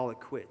just call it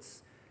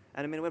quits.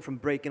 And I mean, it went from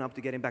breaking up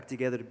to getting back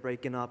together to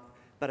breaking up.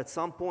 But at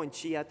some point,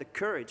 she had the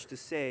courage to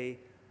say,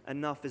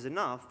 enough is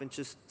enough, and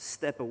just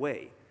step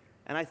away.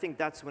 And I think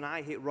that's when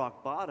I hit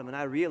rock bottom, and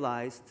I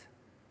realized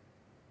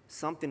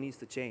something needs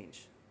to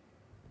change.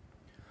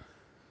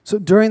 So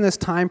during this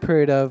time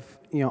period of,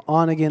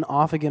 on again,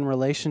 off again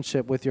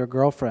relationship with your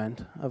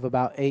girlfriend of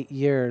about 8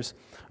 years,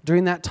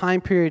 during that time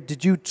period,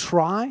 did you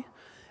try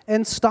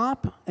and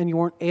stop and you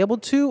weren't able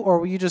to, or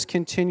were you just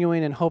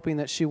continuing and hoping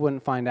that she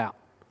wouldn't find out?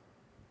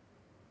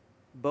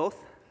 Both.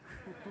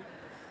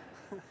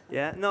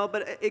 Yeah, no,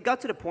 but it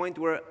got to the point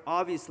where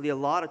obviously a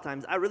lot of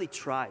times I really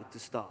tried to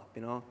stop,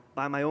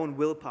 by my own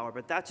willpower,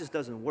 but that just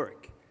doesn't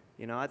work.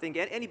 I think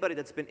anybody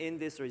that's been in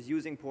this or is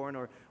using porn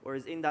or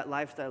is in that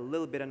lifestyle a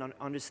little bit and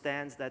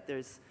understands that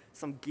there's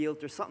some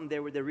guilt or something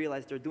there where they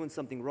realize they're doing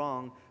something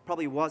wrong,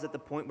 probably was at the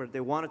point where they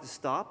wanted to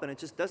stop, and it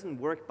just doesn't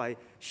work by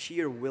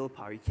sheer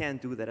willpower. You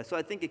can't do that. So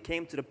I think it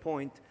came to the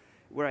point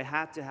where I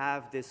had to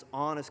have this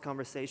honest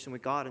conversation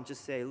with God and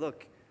just say,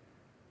 look,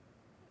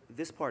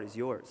 this part is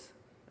yours.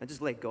 And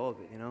just let go of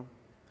it,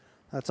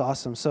 That's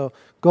awesome. So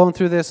going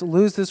through this,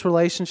 lose this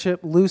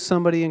relationship, lose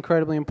somebody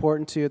incredibly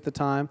important to you at the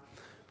time,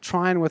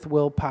 trying with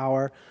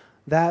willpower,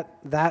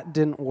 that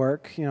didn't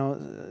work.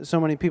 So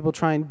many people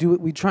try and do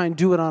it. We try and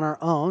do it on our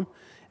own,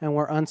 and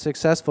we're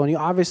unsuccessful. And you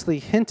obviously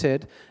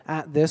hinted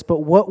at this, but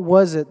what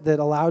was it that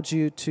allowed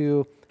you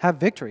to have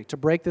victory, to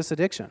break this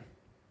addiction?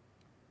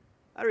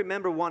 I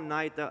remember one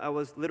night that I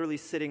was literally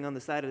sitting on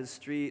the side of the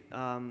street,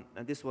 and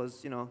this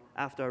was,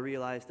 after I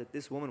realized that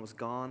this woman was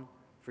gone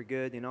for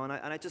good, and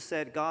I just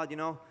said, God,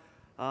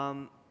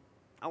 I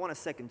want a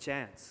second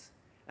chance.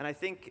 And I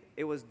think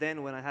it was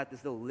then when I had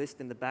this little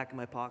list in the back of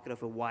my pocket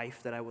of a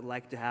wife that I would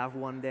like to have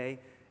one day,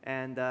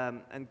 and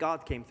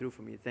God came through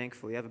for me,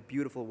 thankfully. I have a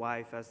beautiful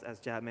wife, as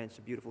Chad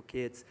mentioned, beautiful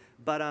kids.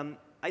 But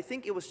I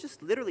think it was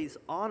just literally this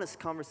honest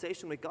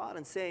conversation with God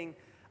and saying,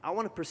 I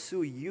want to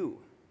pursue you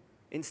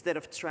instead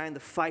of trying to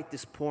fight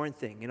this porn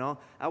thing,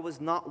 I was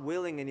not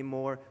willing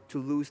anymore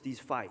to lose these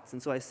fights.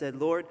 And so I said,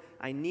 Lord,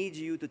 I need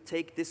you to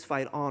take this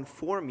fight on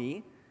for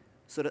me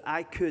so that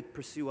I could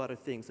pursue other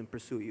things and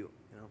pursue you,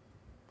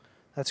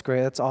 That's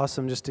great. That's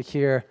awesome just to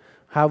hear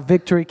how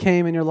victory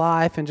came in your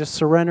life and just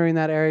surrendering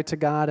that area to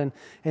God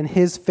and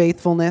His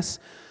faithfulness.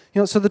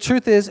 So the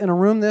truth is, in a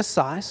room this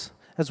size,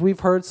 as we've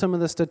heard some of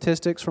the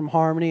statistics from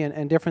Harmony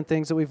and different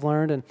things that we've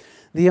learned and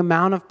the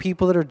amount of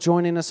people that are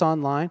joining us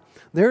online,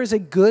 there is a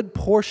good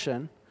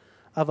portion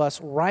of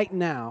us right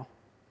now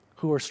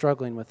who are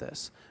struggling with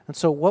this. And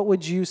so what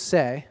would you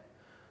say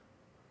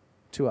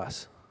to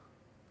us?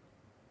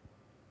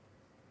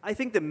 I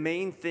think the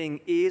main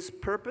thing is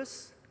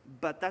purpose,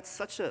 but that's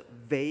such a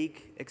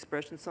vague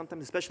expression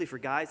sometimes, especially for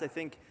guys. I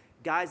think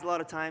guys a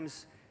lot of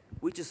times,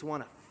 we just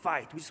want to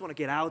fight. We just want to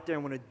get out there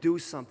and want to do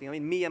something. I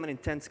mean, me, I'm an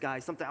intense guy.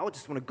 Sometimes I would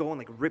just want to go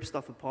and rip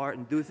stuff apart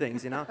and do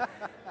things,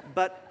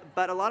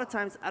 But a lot of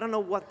times, I don't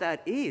know what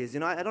that is.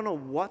 I don't know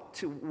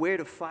where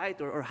to fight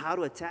or how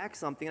to attack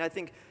something. And I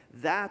think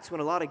that's when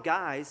a lot of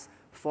guys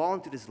fall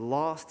into this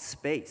lost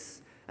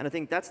space. And I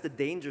think that's the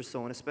danger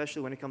zone,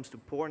 especially when it comes to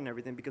porn and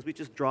everything, because we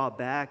just draw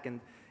back and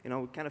we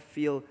kind of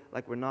feel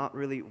like we're not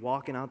really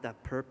walking out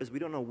that purpose. We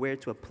don't know where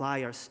to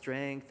apply our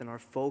strength and our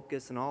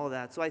focus and all of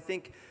that. So I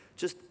think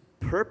just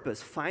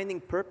purpose, finding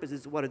purpose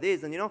is what it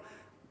is. And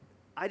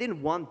I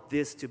didn't want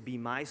this to be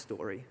my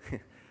story.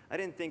 I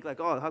didn't think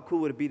oh, how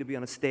cool would it be to be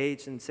on a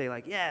stage and say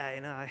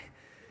I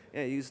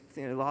used,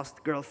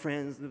 lost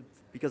girlfriends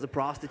because of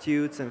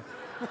prostitutes and,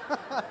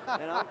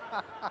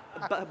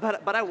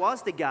 But I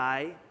was the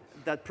guy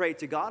that prayed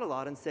to God a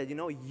lot and said,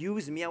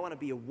 use me. I want to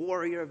be a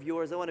warrior of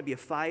yours. I want to be a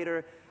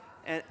fighter.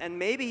 And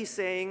maybe He's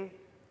saying,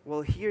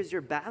 well, here's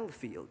your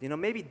battlefield.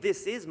 Maybe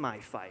this is my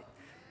fight.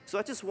 So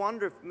I just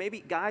wonder if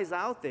maybe guys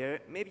out there,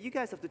 maybe you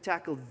guys have to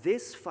tackle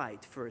this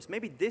fight first.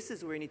 Maybe this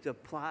is where you need to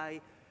apply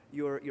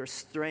your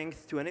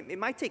strength to. And it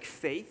might take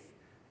faith.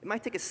 It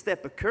might take a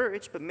step of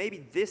courage, but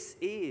maybe this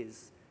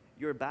is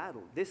your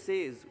battle. This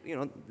is,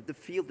 the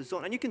field, the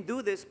zone. And you can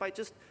do this by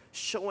just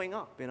showing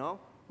up,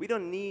 We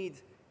don't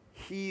need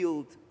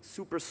healed,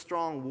 super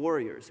strong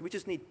warriors. We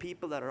just need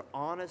people that are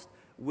honest,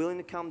 willing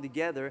to come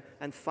together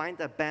and find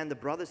that band of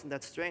brothers and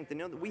that strength.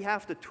 And we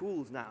have the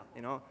tools now,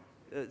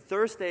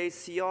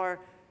 Thursdays, CR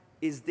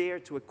is there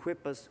to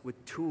equip us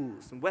with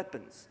tools and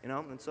weapons,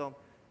 And so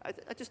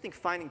I just think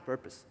finding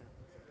purpose.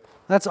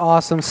 That's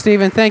awesome.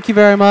 Stephen, thank you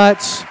very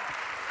much.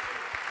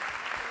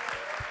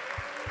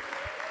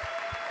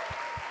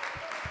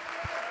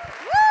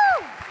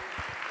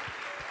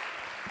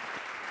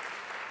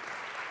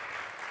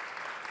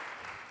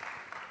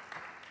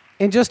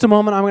 In just a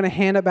moment, I'm going to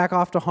hand it back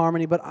off to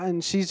Harmony,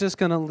 and she's just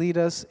going to lead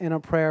us in a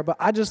prayer. But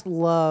I just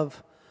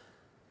love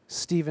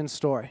Stephen's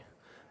story.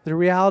 The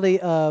reality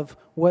of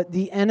what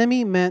the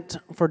enemy meant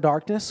for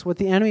darkness, what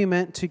the enemy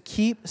meant to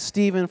keep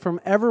Stephen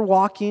from ever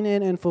walking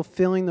in and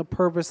fulfilling the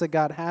purpose that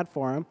God had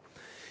for him,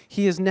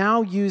 he is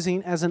now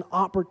using as an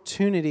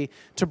opportunity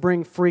to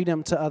bring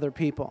freedom to other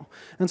people.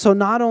 And so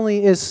not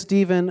only is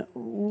Stephen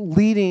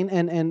leading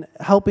and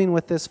helping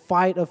with this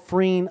fight of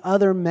freeing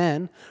other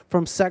men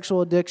from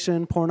sexual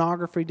addiction,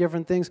 pornography,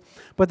 different things,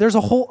 but there's a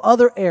whole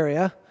other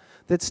area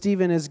that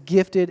Stephen is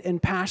gifted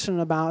and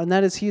passionate about, and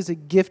that is he is a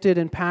gifted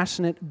and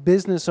passionate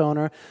business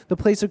owner that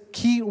plays a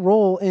key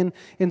role in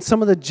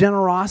some of the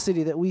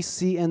generosity that we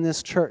see in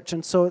this church.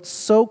 And so it's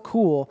so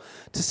cool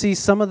to see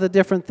some of the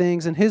different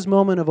things in his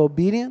moment of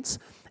obedience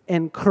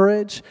and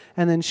courage,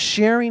 and then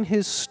sharing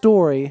his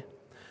story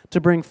to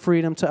bring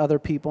freedom to other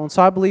people. And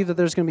so I believe that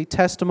there's going to be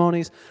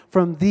testimonies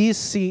from these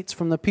seats,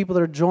 from the people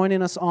that are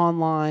joining us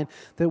online,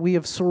 that we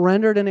have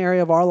surrendered an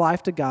area of our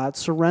life to God,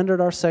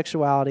 surrendered our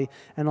sexuality,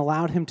 and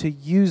allowed Him to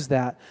use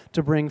that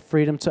to bring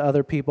freedom to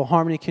other people.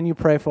 Harmony, can you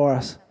pray for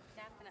us?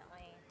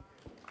 Definitely.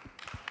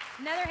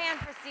 Another hand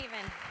for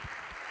Stephen.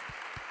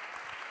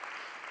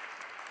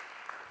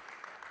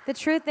 The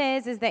truth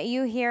is that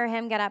you hear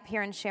him get up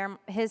here and share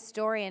his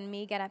story, and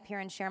me get up here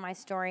and share my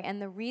story.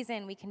 And the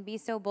reason we can be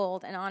so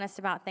bold and honest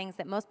about things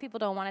that most people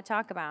don't want to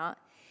talk about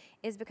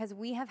is because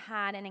we have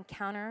had an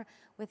encounter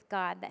with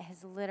God that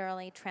has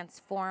literally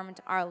transformed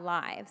our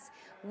lives.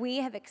 We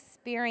have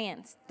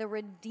experienced the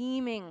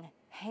redeeming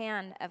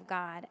hand of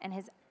God and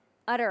His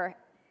utter,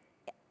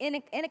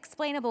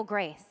 inexplainable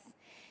grace.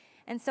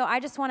 And so I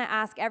just want to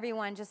ask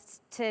everyone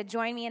just to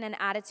join me in an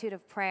attitude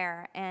of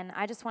prayer, and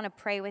I just want to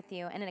pray with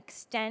you and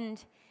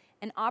extend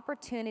an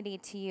opportunity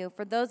to you.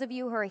 For those of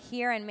you who are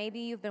here and maybe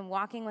you've been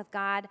walking with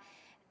God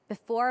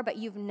before, but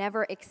you've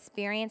never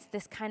experienced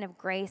this kind of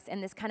grace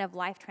and this kind of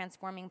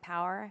life-transforming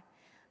power,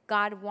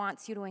 God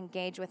wants you to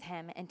engage with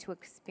Him and to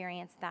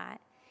experience that.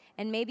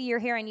 And maybe you're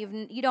here and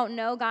you don't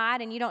know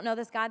God and you don't know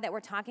this God that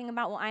we're talking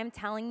about. Well, I'm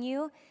telling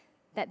you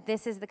that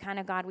this is the kind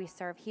of God we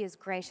serve. He is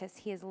gracious.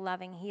 He is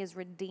loving. He is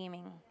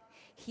redeeming.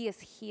 He is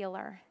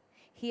healer.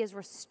 He is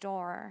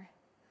restorer.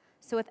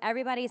 So with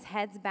everybody's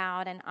heads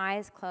bowed and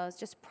eyes closed,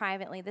 just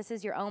privately, this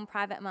is your own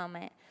private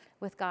moment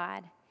with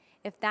God.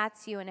 If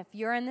that's you, and if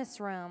you're in this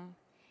room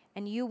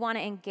and you want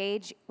to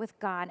engage with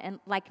God and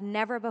like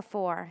never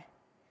before,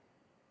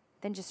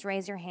 then just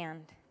raise your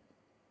hand.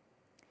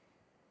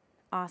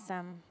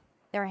 Awesome.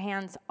 There are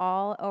hands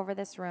all over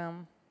this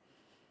room.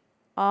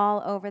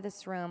 All over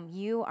this room.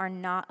 You are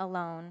not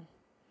alone.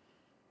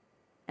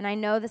 And I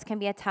know this can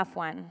be a tough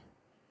one,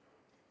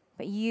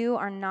 but you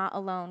are not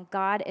alone.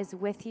 God is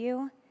with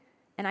you,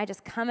 and I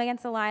just come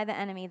against the lie of the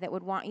enemy that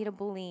would want you to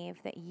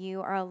believe that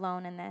you are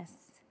alone in this.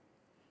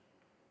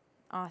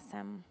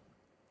 Awesome.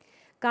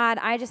 God,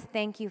 I just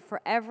thank you for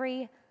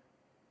every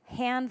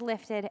hand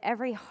lifted,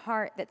 every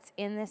heart that's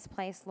in this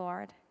place,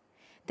 Lord,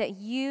 that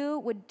you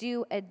would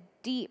do a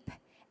deep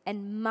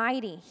and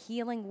mighty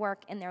healing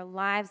work in their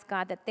lives,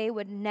 God, that they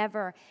would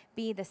never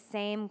be the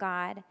same,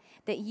 God,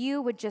 that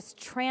you would just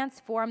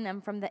transform them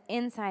from the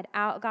inside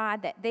out,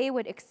 God, that they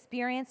would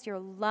experience your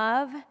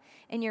love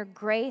and your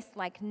grace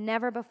like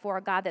never before,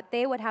 God, that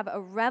they would have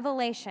a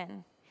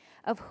revelation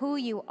of who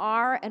you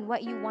are and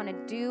what you want to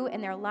do in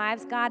their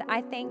lives, God.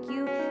 I thank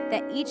you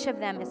that each of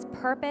them is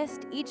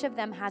purposed, each of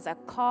them has a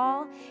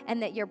call,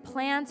 and that your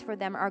plans for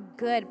them are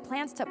good,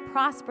 plans to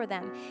prosper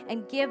them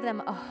and give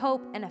them a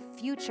hope and a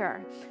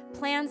future,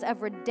 plans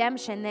of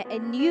redemption,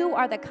 and you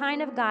are the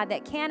kind of God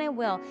that can and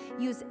will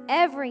use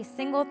every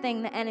single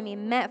thing the enemy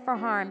meant for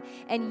harm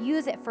and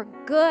use it for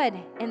good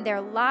in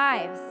their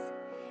lives.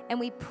 And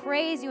we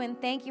praise you and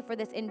thank you for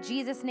this in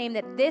Jesus' name,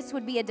 that this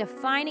would be a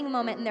defining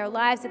moment in their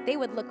lives, that they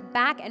would look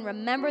back and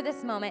remember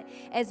this moment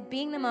as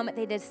being the moment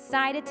they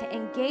decided to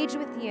engage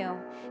with you,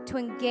 to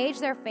engage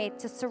their faith,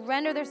 to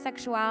surrender their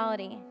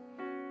sexuality,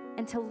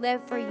 and to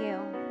live for you.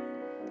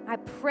 I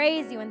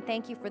praise you and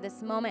thank you for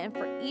this moment and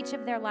for each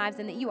of their lives,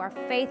 and that you are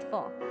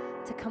faithful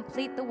to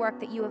complete the work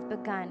that you have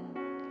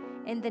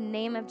begun. In the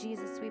name of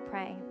Jesus we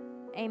pray.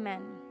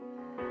 Amen.